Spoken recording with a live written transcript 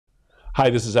Hi,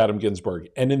 this is Adam Ginsberg,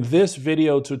 and in this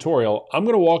video tutorial, I'm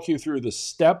going to walk you through the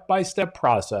step-by-step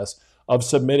process of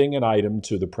submitting an item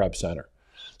to the Prep Center.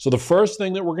 So the first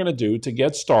thing that we're going to do to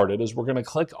get started is we're going to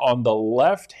click on the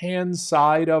left-hand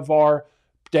side of our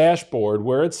dashboard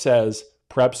where it says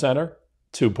PrepCenter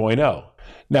 2.0.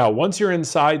 Now, once you're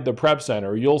inside the Prep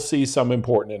Center, you'll see some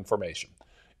important information.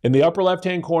 In the upper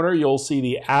left-hand corner, you'll see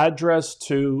the address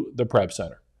to the Prep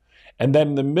Center. And then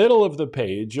in the middle of the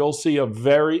page, you'll see a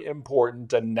very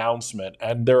important announcement.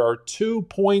 And there are 2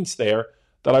 points there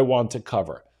that I want to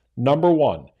cover. Number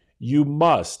one, you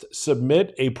must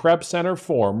submit a Prep Center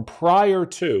form prior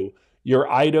to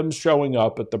your items showing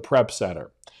up at the Prep Center.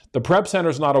 The Prep Center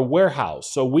is not a warehouse,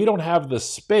 so we don't have the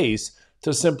space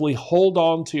to simply hold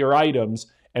on to your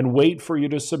items and wait for you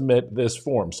to submit this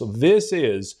form. So this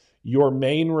is your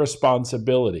main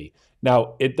responsibility.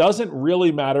 Now, it doesn't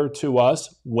really matter to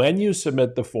us when you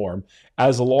submit the form,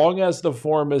 as long as the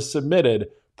form is submitted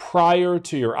prior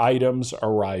to your items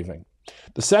arriving.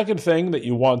 The second thing that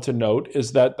you want to note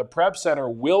is that the Prep Center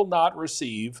will not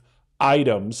receive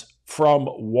items from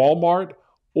Walmart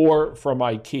or from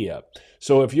IKEA.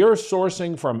 So if you're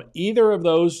sourcing from either of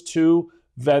those two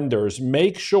vendors,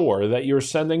 make sure that you're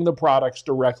sending the products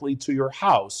directly to your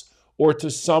house or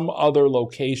to some other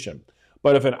location.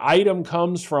 But if an item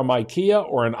comes from IKEA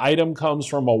or an item comes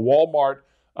from a Walmart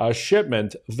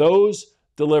shipment, those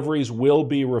deliveries will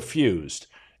be refused.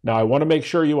 Now, I want to make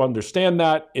sure you understand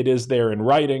that. It is there in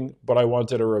writing, but I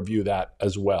wanted to review that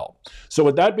as well. So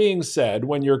with that being said,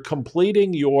 when you're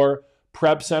completing your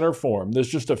Prep Center form, there's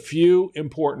just a few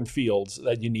important fields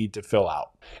that you need to fill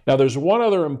out. Now, there's one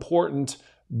other important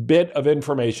bit of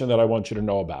information that I want you to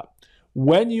know about.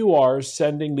 When you are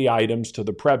sending the items to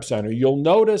the Prep Center, you'll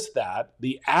notice that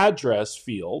the address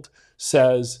field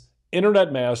says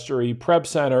Internet Mastery Prep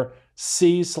Center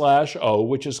C/O,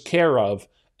 which is care of,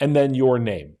 and then your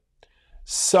name.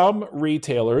 Some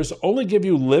retailers only give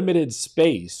you limited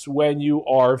space when you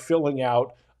are filling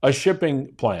out a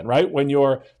shipping plan, right? When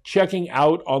you're checking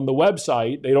out on the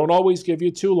website, they don't always give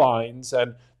you 2 lines,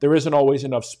 and there isn't always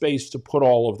enough space to put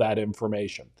all of that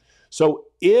information. So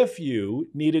if you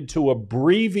needed to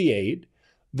abbreviate,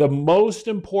 the most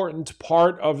important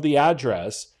part of the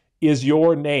address is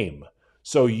your name.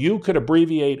 So you could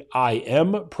abbreviate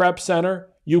IM Prep Center.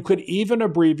 You could even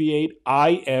abbreviate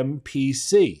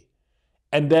IMPC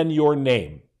and then your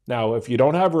name. Now, if you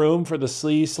don't have room for the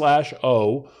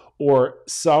C/O, or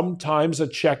sometimes a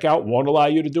checkout won't allow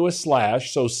you to do a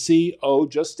slash, so CO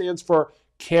just stands for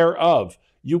care of,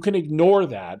 you can ignore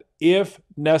that if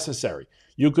necessary.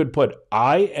 You could put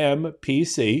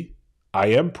IMPC,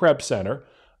 IM Prep Center,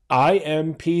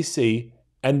 IMPC,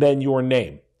 and then your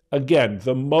name. Again,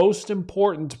 the most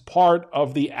important part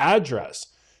of the address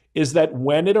is that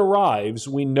when it arrives,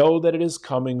 we know that it is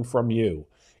coming from you.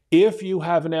 If you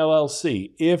have an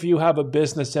LLC, if you have a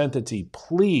business entity,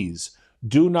 please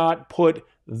do not put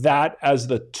that as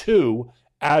the to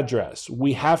address.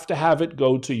 We have to have it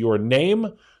go to your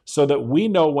name so that we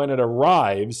know when it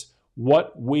arrives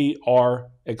what we are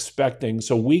expecting,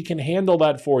 so we can handle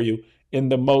that for you in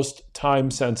the most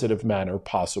time-sensitive manner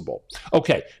possible.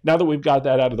 Okay, now that we've got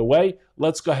that out of the way,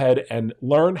 let's go ahead and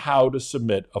learn how to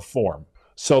submit a form.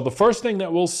 So the first thing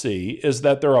that we'll see is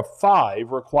that there are 5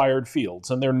 required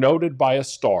fields, and they're noted by a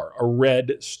star, a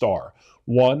red star.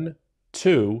 1,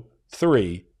 2,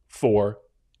 3, 4,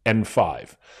 and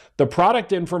 5. The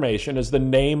product information is the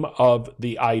name of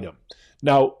the item.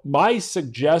 Now, my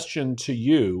suggestion to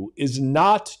you is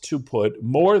not to put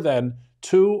more than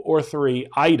 2 or 3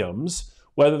 items,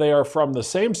 whether they are from the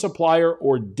same supplier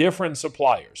or different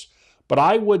suppliers. But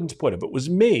I wouldn't put, if it was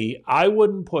me, I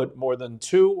wouldn't put more than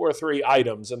 2 or 3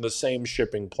 items in the same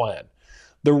shipping plan.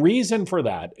 The reason for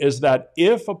that is that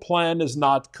if a plan is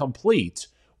not complete,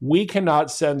 we cannot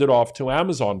send it off to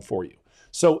Amazon for you.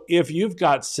 So if you've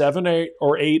got 7, 8,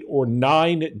 or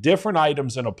 9 different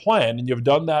items in a plan, and you've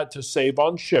done that to save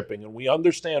on shipping, and we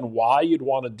understand why you'd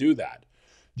want to do that,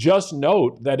 just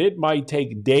note that it might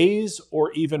take days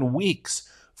or even weeks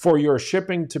for your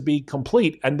shipping to be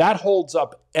complete, and that holds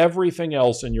up everything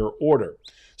else in your order.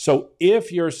 So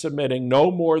if you're submitting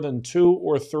no more than 2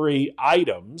 or 3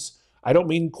 items, I don't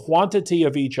mean quantity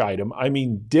of each item, I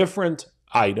mean different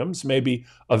items, maybe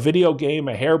a video game,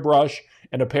 a hairbrush,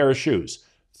 and a pair of shoes.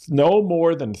 No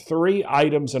more than 3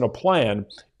 items in a plan,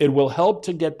 it will help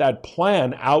to get that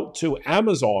plan out to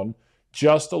Amazon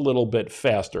just a little bit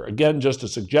faster. Again, just a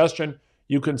suggestion,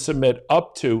 you can submit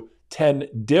up to 10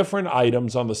 different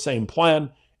items on the same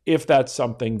plan if that's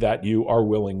something that you are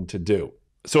willing to do.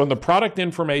 So in the product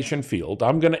information field,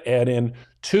 I'm going to add in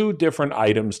 2 different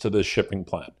items to this shipping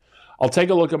plan. I'll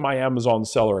take a look at my Amazon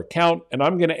seller account, and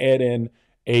I'm going to add in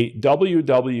a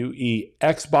WWE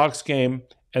Xbox game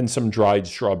and some dried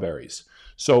strawberries.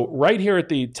 So right here at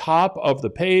the top of the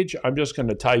page, I'm just going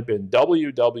to type in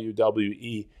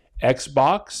WWE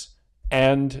Xbox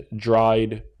and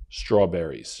dried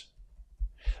strawberries.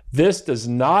 This does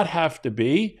not have to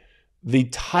be the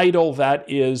title that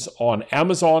is on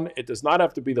Amazon. It does not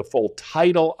have to be the full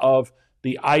title of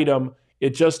the item.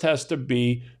 It just has to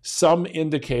be some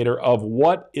indicator of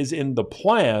what is in the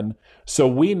plan so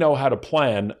we know how to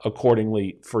plan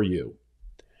accordingly for you.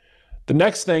 The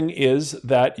next thing is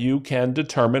that you can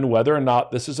determine whether or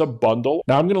not this is a bundle.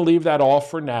 Now, I'm going to leave that off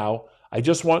for now. I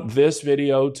just want this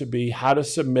video to be how to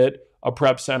submit a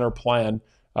Prep Center plan.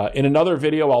 In another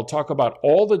video, I'll talk about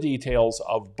all the details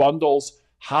of bundles,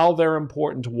 how they're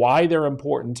important, why they're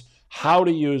important, how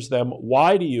to use them,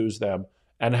 why to use them,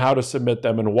 and how to submit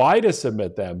them and why to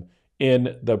submit them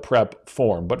in the prep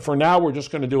form. But for now, we're just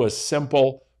going to do a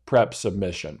simple prep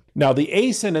submission. Now, the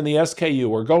ASIN and the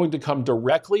SKU are going to come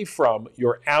directly from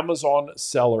your Amazon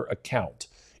seller account.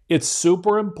 It's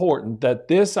super important that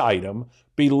this item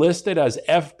be listed as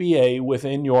FBA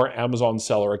within your Amazon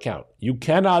seller account. You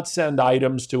cannot send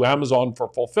items to Amazon for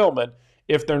fulfillment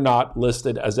if they're not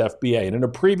listed as FBA. And in a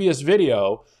previous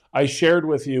video, I shared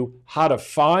with you how to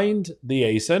find the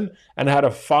ASIN and how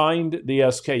to find the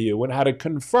SKU and how to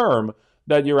confirm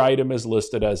that your item is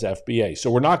listed as FBA. So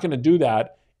we're not going to do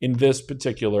that in this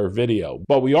particular video,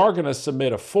 but we are going to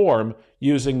submit a form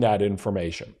using that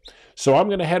information. So I'm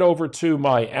going to head over to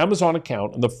my Amazon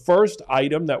account, and the first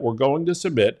item that we're going to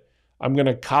submit, I'm going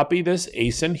to copy this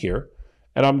ASIN here,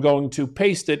 and I'm going to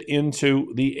paste it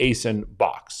into the ASIN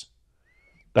box.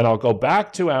 Then I'll go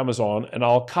back to Amazon, and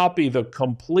I'll copy the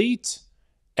complete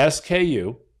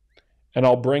SKU, and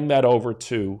I'll bring that over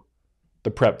to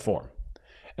the prep form.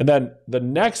 And then the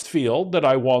next field that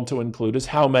I want to include is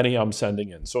how many I'm sending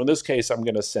in. So in this case, I'm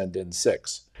going to send in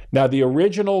 6. Now, the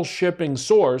original shipping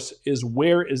source is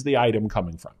where is the item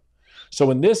coming from.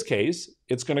 So in this case,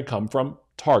 it's going to come from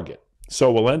Target.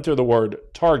 So we'll enter the word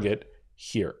Target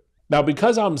here. Now,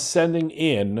 because I'm sending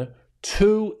in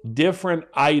 2 different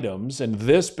items in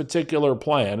this particular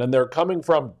plan, and they're coming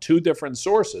from 2 different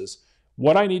sources,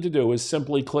 what I need to do is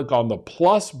simply click on the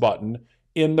plus button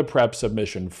in the prep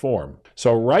submission form.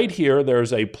 So right here,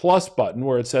 there's a plus button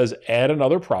where it says add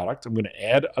another product. I'm going to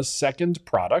add a second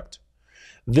product.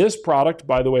 This product,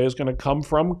 by the way, is going to come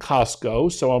from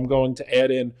Costco. So I'm going to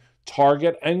add in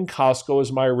Target and Costco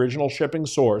as my original shipping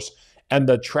source. And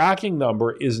the tracking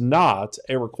number is not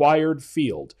a required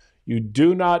field. You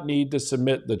do not need to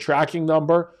submit the tracking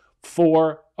number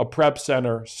for a Prep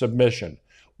Center submission.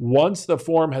 Once the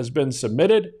form has been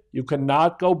submitted, you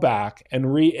cannot go back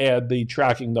and re-add the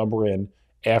tracking number in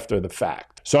after the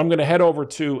fact. So I'm going to head over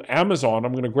to Amazon.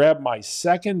 I'm going to grab my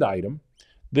second item.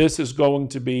 This is going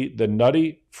to be the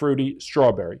Nutty Fruity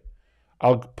Strawberry.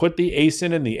 I'll put the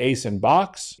ASIN in the ASIN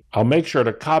box. I'll make sure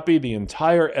to copy the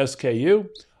entire SKU.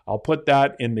 I'll put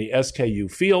that in the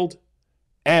SKU field.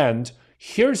 And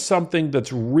here's something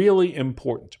that's really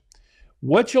important.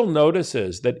 What you'll notice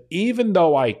is that even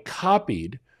though I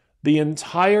copied the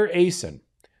entire ASIN,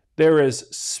 there is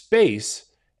space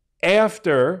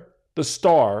after the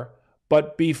star,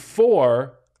 but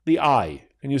before the I.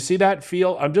 Can you see that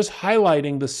field? I'm just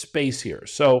highlighting the space here.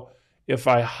 So if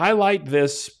I highlight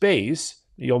this space,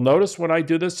 you'll notice when I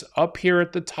do this up here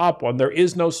at the top one, there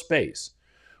is no space.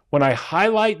 When I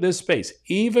highlight this space,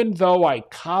 even though I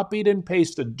copied and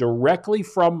pasted directly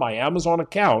from my Amazon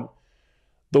account,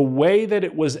 the way that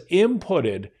it was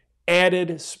inputted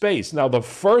added space. Now, the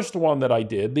first one that I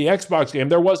did, the Xbox game,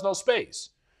 there was no space.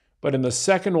 But in the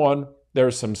second one,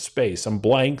 there's some space, some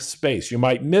blank space. You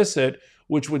might miss it,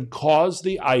 which would cause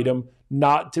the item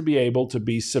not to be able to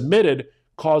be submitted,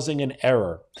 causing an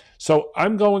error. So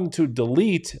I'm going to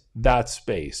delete that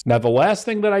space. Now, the last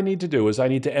thing that I need to do is I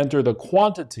need to enter the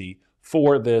quantity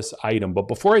for this item. But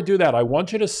before I do that, I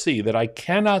want you to see that I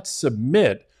cannot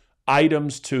submit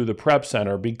items to the Prep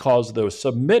Center because the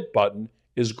submit button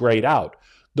is grayed out.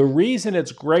 The reason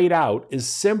it's grayed out is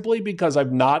simply because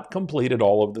I've not completed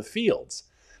all of the fields.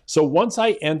 So once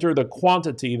I enter the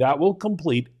quantity, that will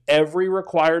complete every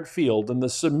required field, and the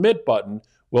submit button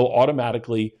will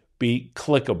automatically be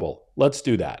clickable. Let's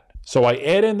do that. So I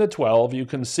add in the 12. You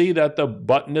can see that the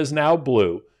button is now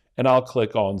blue, and I'll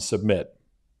click on submit.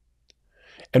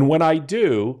 And when I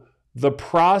do, the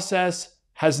process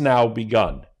has now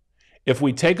begun. If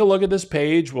we take a look at this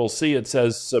page, we'll see it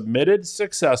says submitted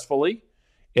successfully.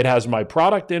 It has my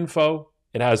product info.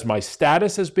 It has my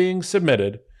status as being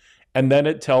submitted. And then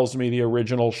it tells me the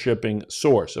original shipping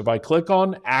source. If I click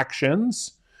on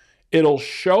actions, It'll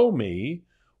show me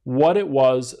what it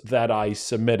was that I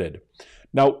submitted.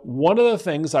 Now, one of the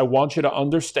things I want you to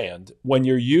understand when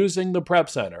you're using the Prep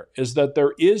Center is that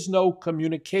there is no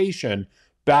communication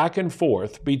back and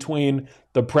forth between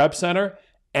the Prep Center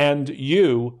and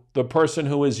you, the person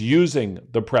who is using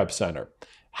the Prep Center.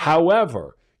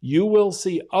 However, you will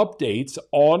see updates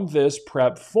on this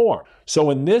prep form. So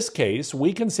in this case,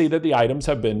 we can see that the items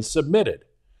have been submitted.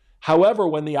 However,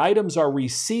 when the items are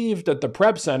received at the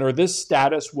Prep Center, this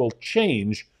status will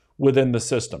change within the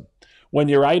system. When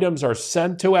your items are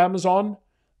sent to Amazon,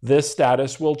 this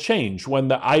status will change. When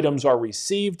the items are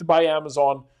received by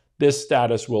Amazon, this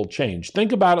status will change.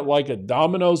 Think about it like a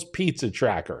Domino's pizza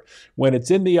tracker. When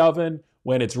it's in the oven,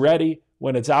 when it's ready,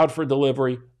 when it's out for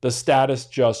delivery, the status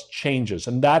just changes.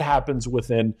 And that happens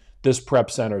within this Prep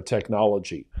Center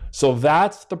technology. So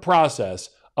that's the process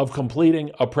of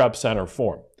completing a Prep Center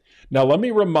form. Now, let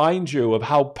me remind you of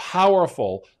how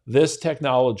powerful this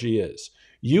technology is.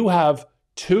 You have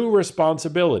two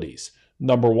responsibilities.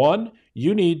 Number one,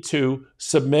 you need to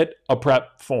submit a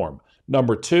prep form.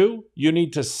 Number two, you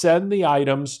need to send the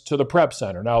items to the Prep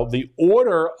Center. Now, the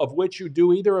order of which you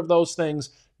do either of those things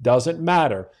doesn't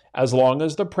matter as long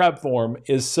as the prep form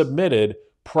is submitted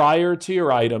prior to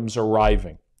your items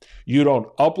arriving. You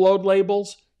don't upload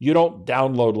labels. You don't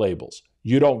download labels.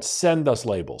 You don't send us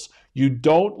labels. You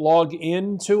don't log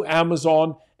into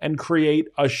Amazon and create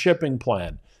a shipping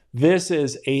plan. This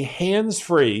is a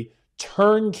hands-free,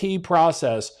 turnkey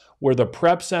process where the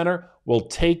Prep Center will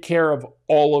take care of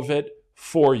all of it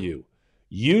for you.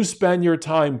 You spend your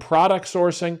time product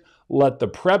sourcing. Let the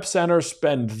Prep Center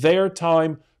spend their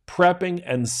time prepping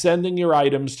and sending your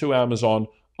items to Amazon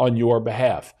on your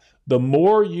behalf. The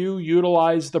more you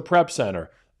utilize the Prep Center,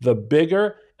 the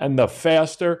bigger and the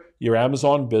faster your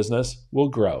Amazon business will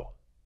grow.